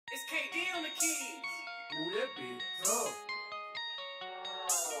be tough.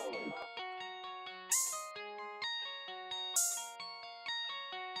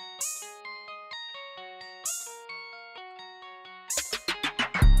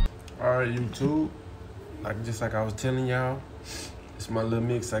 Alright, YouTube, just like I was telling y'all, it's my little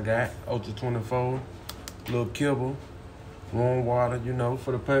mix I got, Ultra 24, little kibble, warm water, you know,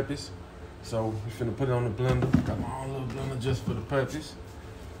 for the purpose. So we finna put it on the blender. Got my own little blender just for the purpose.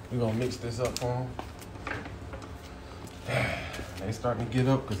 We gonna mix this up for them. They starting to get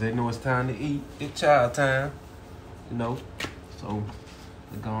up because they know it's time to eat. It's child time, you know. So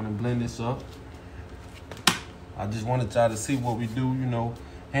we go on and blend this up. I just wanted y'all to see what we do, you know,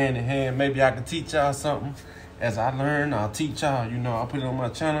 hand in hand. Maybe I can teach y'all something. As I learn, I'll teach y'all, you know. I'll put it on my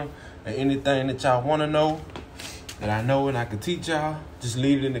channel. And anything that y'all want to know, that I know and I can teach y'all, just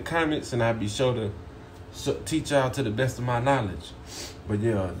leave it in the comments and I'll be sure to teach y'all to the best of my knowledge. But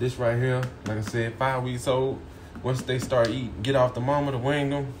yeah, this right here, like I said, 5 weeks old. Once they start eating, get off the mama to wing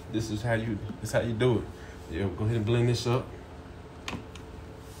them, this is how you do it. Yeah, go ahead and blend this up.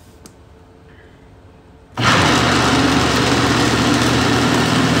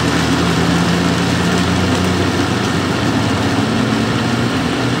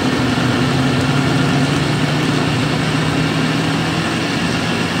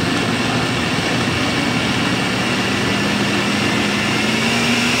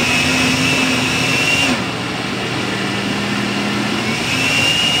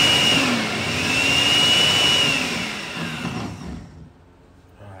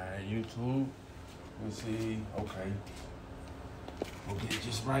 YouTube, let me see, okay. We'll get it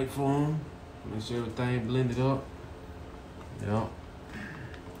just right for them. Make sure everything blended up. Yep.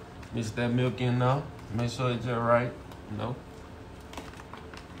 Mix that milk in there. Make sure it's just right, you know.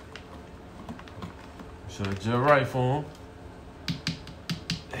 Make sure it's just right for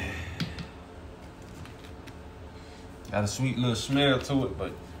them. Got a sweet little smell to it,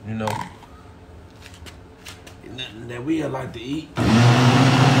 but, you know, nothing that we like to eat.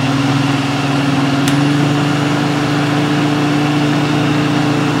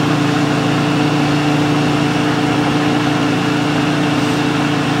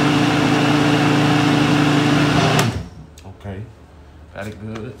 Okay, got it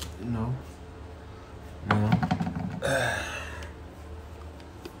good, you know. As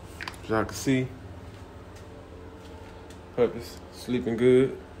y'all can see, Puppy's sleeping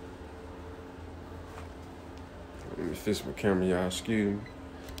good. Let me fix my camera, y'all. Excuse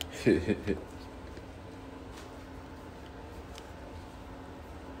me.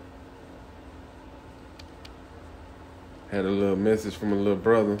 Had a little message from a little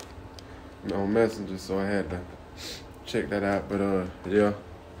brother on Messenger, so I had to check that out. But yeah,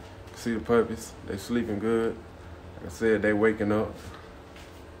 see the puppies. They sleeping good. Like I said, they waking up.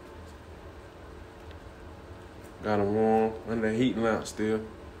 Got them warm, and they're heating out still.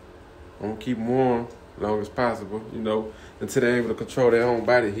 I'm gonna keep them warm as long as possible, you know, until they're able to control their own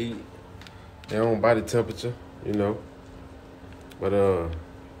body heat, their own body temperature, you know. But let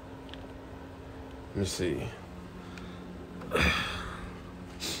me see.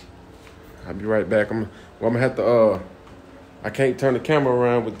 I'll be right back. I'm gonna have to I can't turn the camera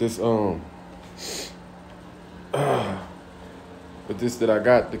around with this with this that I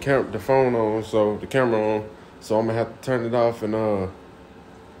got the phone on, so the camera on, so I'm gonna have to turn it off, and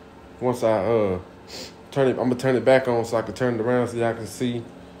once I turn it, I'm gonna turn it back on so I can turn it around so y'all can see,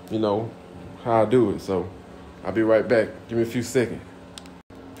 you know, how I do it. So I'll be right back. Give me a few seconds.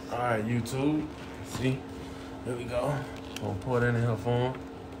 All right, YouTube. See, here we go. Gonna pour that in here for them.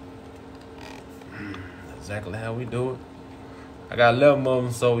 Exactly how we do it. I got 11 of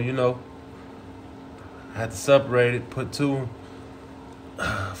them, so you know, I had to separate it, put two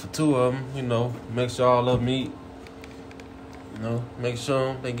for 2 of them. You know, make sure all of them eat. You know, make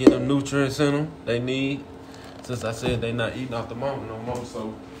sure they get them nutrients in them they need. Since I said they not eating off the mama no more,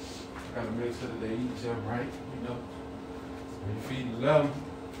 so I gotta make sure that they eat just right, you know. When you feed 11,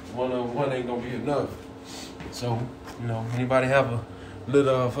 one ain't gonna be enough. So, you know, anybody have a litter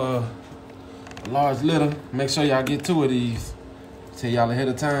of a large litter, make sure y'all get 2 of these. Tell y'all ahead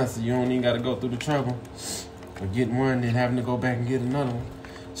of time so you don't even gotta go through the trouble of getting one and then having to go back and get another one.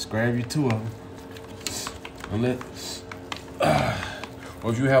 Just grab you 2 of them. And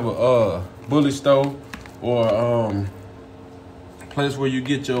or if you have a bully stove or place where you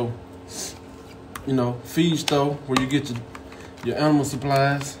get your, you know, feed store, where you get your animal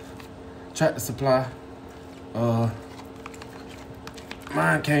supplies, tractor supply.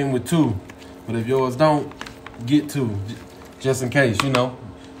 Mine came with 2, but if yours don't, get 2, just in case, you know.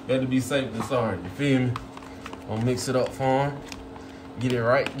 Better be safe than sorry, you feel me? Gonna mix it up for them, get it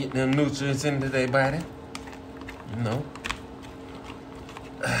right, get them nutrients into their body. You know.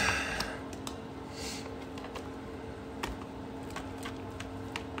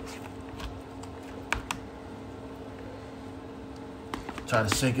 Try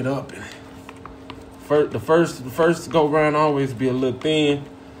to shake it up. The first go round always be a little thin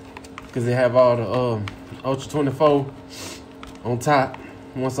because they have all the Ultra 24 on top.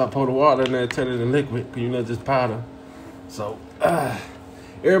 Once I pour the water in there, turn it into liquid, because you know just powder. So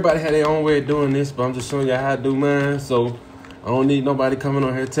everybody had their own way of doing this, but I'm just showing you how I do mine. So I don't need nobody coming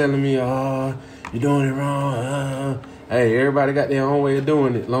on here telling me, oh, you're doing it wrong. Hey, everybody got their own way of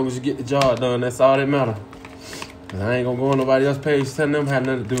doing it. As long as you get the job done, that's all that matters. I ain't gonna go on nobody else's page telling them how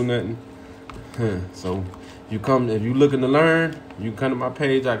nothing to do nothing. So if you looking to learn, you can come to my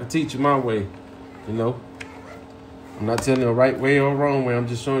page. I can teach you my way. You know, I'm not telling you the right way or wrong way. I'm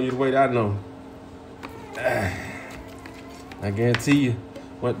just showing you the way that I know. I guarantee you,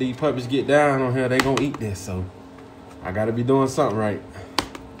 what these puppies get down on here, they gonna eat this. So I gotta be doing something right.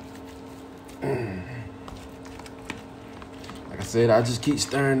 Like I said, I just keep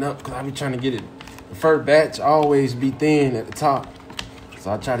stirring up because I be trying to get it. The first batch always be thin at the top.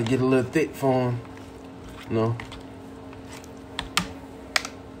 So I try to get a little thick for them. You know.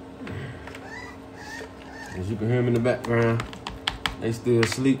 As you can hear them in the background, they still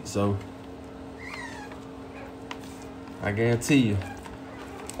asleep. So I guarantee you,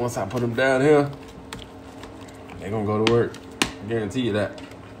 once I put them down here, they gonna go to work. I guarantee you that.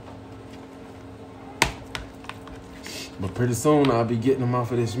 But pretty soon I'll be getting them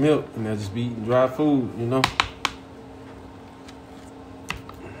off of this milk and they'll just be eating dry food, you know.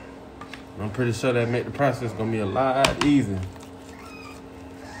 I'm pretty sure that make the process gonna be a lot easier.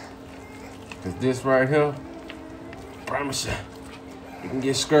 Cause this right here, I promise you, it can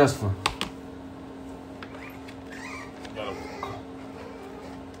get stressful.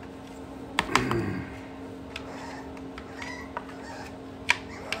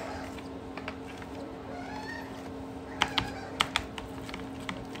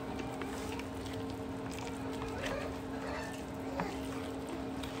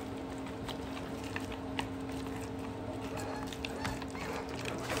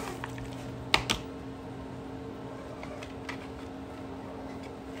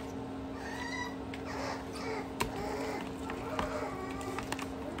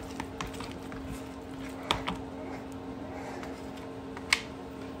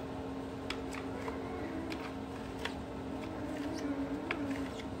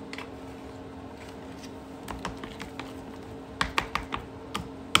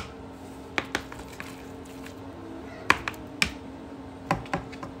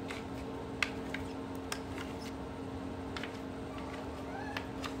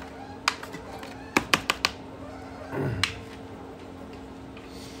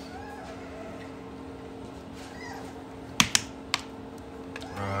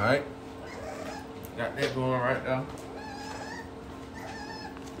 Alright. Got that going right now.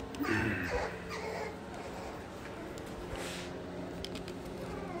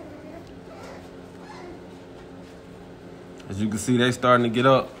 As you can see, they starting to get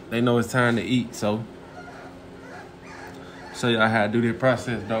up. They know it's time to eat, so show y'all how to do this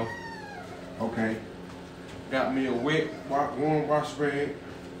process though. Okay. Got me a wet, warm wash rag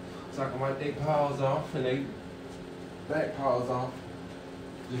so I can wipe their paws off and they back paws off.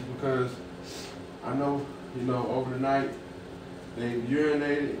 Just because I know, you know, over the night they've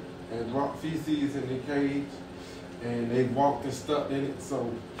urinated and dropped feces in their cage and they've walked and stuck in it.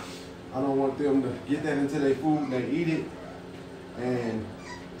 So I don't want them to get that into their food and they eat it and,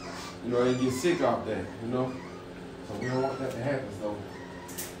 you know, they get sick off that, you know. So we don't want that to happen. So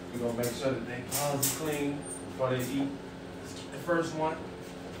we're going to make sure that their paws are clean before they eat the first one.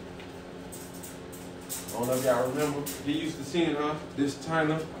 I don't know if y'all remember, get used to seeing her. This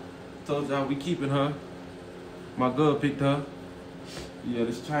China, told y'all we keeping her. My girl picked her. Yeah,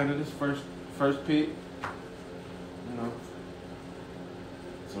 this China, this first pick. You know.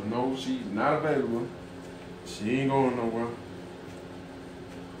 So no, she's not available. She ain't going nowhere.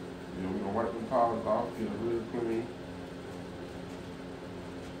 You know, we're gonna wipe them paws off, get her really clean.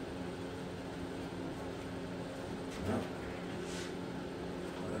 Yep.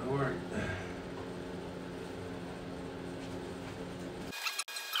 That'll work.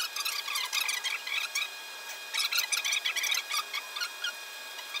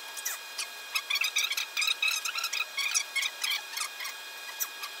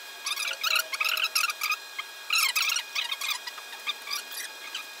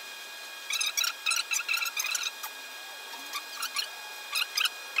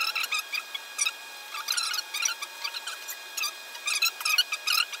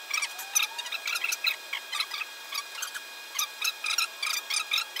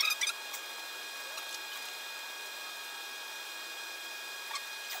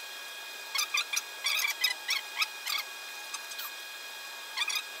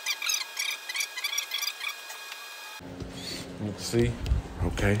 See?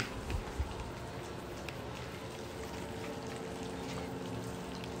 Okay.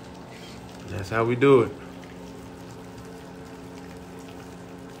 That's how we do it.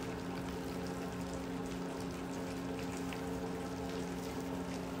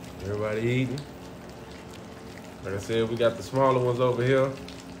 Everybody eating. Like I said, we got the smaller ones over here.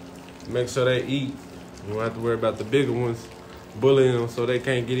 Make sure they eat. You don't have to worry about the bigger ones bullying them so they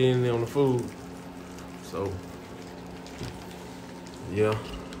can't get in there on the food. So, yeah,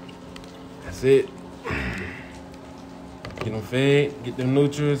 that's it. Get them fed, get them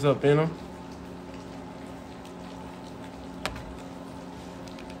nutrients up in them.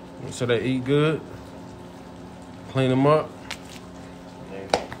 Make sure they eat good. Clean them up. And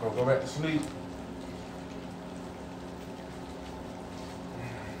gonna go back to sleep.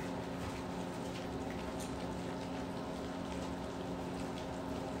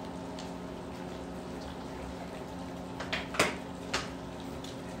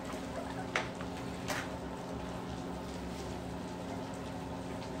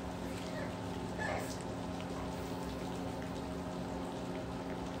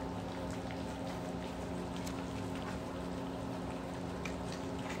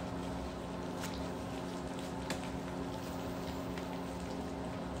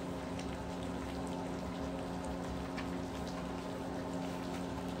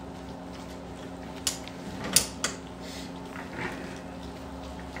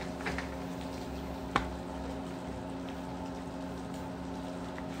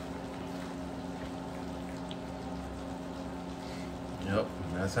 Yep,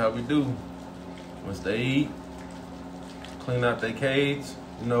 that's how we do. Once they eat, clean out their cage,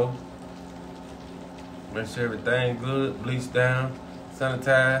 you know, make sure everything good, bleach down,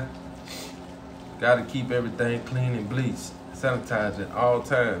 sanitize. Gotta keep everything clean and bleached, sanitized at all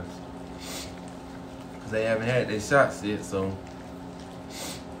times. Cause they haven't had their shots yet, so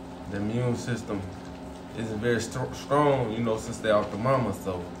the immune system isn't very strong, you know, since they're off the mama,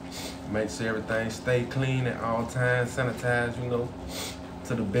 so make sure everything stay clean at all times, sanitize, you know,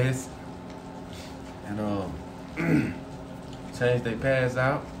 to the best. And change their pads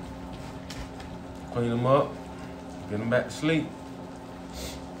out, clean them up, get them back to sleep.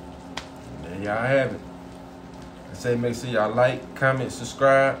 And there y'all have it. I say make sure y'all like, comment,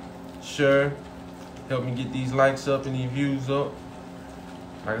 subscribe, share. Help me get these likes up and these views up.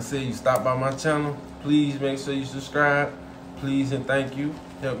 Like I said, you stop by my channel, please make sure you subscribe. Please and thank you.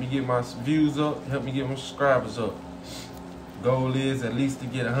 Help me get my views up. Help me get my subscribers up. Goal is at least to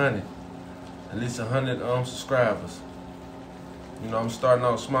get 100. At least 100 subscribers. You know, I'm starting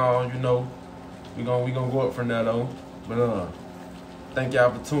out small. You know, we gonna go up from there though. But thank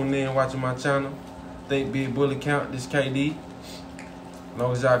y'all for tuning in, watching my channel. Think Big Bully Count. This KD. As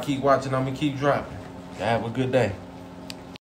long as y'all keep watching, I'm gonna keep dropping. Y'all have a good day.